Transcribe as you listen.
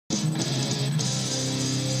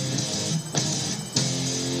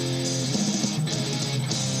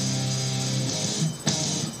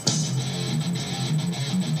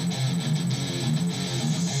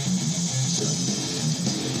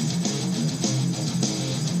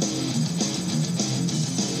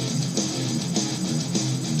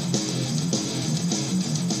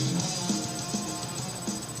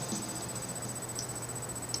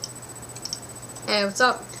Hey, what's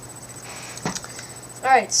up?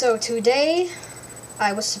 Alright, so today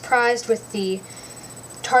I was surprised with the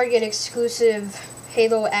Target exclusive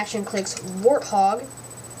Halo actionclix warthog,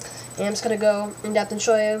 and I'm just going to go in depth and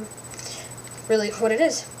show you really what it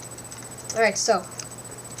is. Alright, so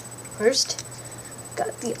first,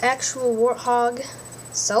 got the actual warthog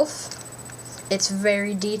itself. It's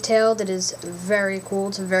very detailed, it is very cool,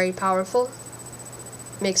 it's very powerful,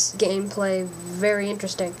 makes gameplay very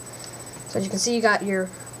interesting. So as you can see, you got your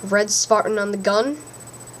red Spartan on the gun,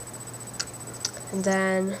 and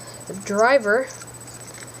then the driver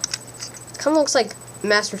kind of looks like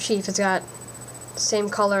Master Chief. It's got the same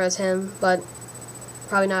color as him, but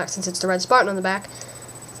probably not since it's the red Spartan on the back.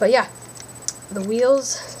 But yeah, the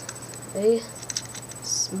wheels, they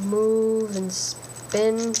move and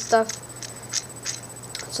spin and stuff.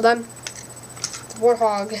 So then, the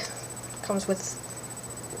warthog comes with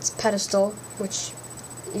its pedestal, which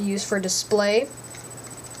used for display.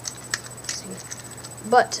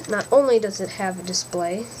 But not only does it have a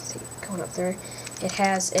display, see, going up there, it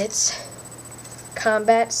has its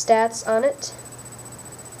combat stats on it.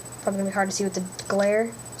 Probably gonna be hard to see with the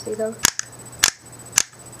glare. See though?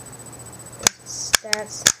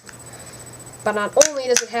 Stats. But not only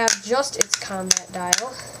does it have just its combat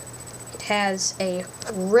dial, it has a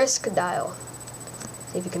risk dial.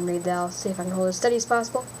 See if you can read that. I'll see if I can hold it as steady as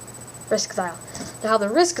possible. Risk dial. Now how the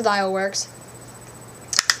risk dial works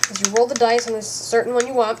is you roll the dice on this certain one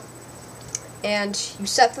you want, and you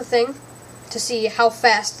set the thing to see how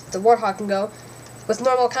fast the warthog can go. With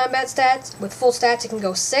normal combat stats, with full stats, it can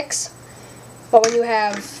go 6. But when you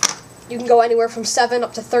can go anywhere from 7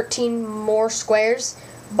 up to 13 more squares.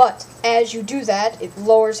 But as you do that, it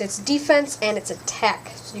lowers its defense and its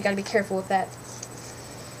attack. So you gotta be careful with that.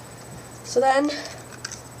 So then,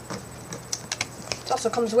 it also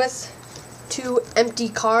comes with 2 empty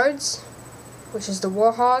cards, which is the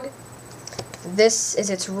warthog. This is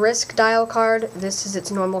its risk dial card. This is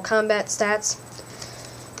its normal combat stats.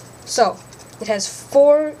 So, it has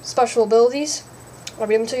 4 special abilities. I'll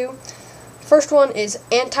read them to you. First one is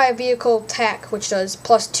anti-vehicle attack, which does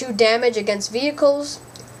 +2 damage against vehicles.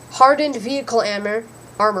 Hardened vehicle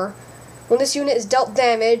armor. When this unit is dealt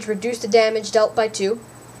damage, reduce the damage dealt by 2.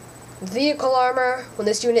 Vehicle armor. When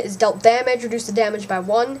this unit is dealt damage, reduce the damage by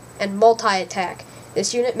 1. And multi-attack.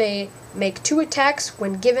 This unit may make 2 attacks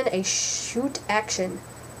when given a shoot action.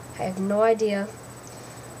 I have no idea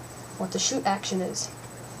what the shoot action is.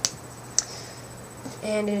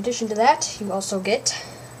 And in addition to that, you also get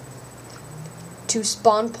 2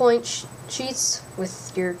 spawn point sheets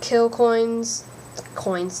with your kill coins,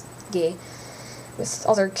 with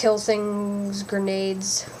other kill things,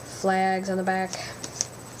 grenades, flags on the back.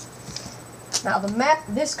 Now the map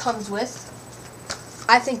this comes with,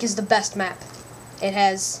 I think, is the best map. It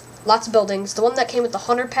has lots of buildings. The one that came with the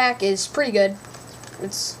Hunter pack is pretty good.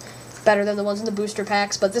 It's better than the ones in the booster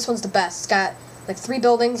packs, but this one's the best. It's got like 3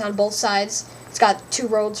 buildings on both sides. It's got 2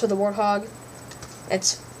 roads for the warthog.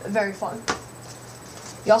 It's very fun.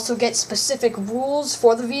 You also get specific rules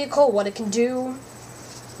for the vehicle, what it can do,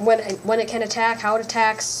 when it can attack, how it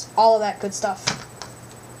attacks, all of that good stuff.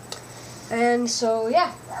 And so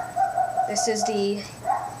yeah, this is the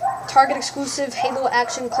Target exclusive Halo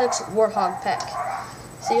actionclix warthog pack.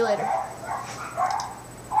 See you later.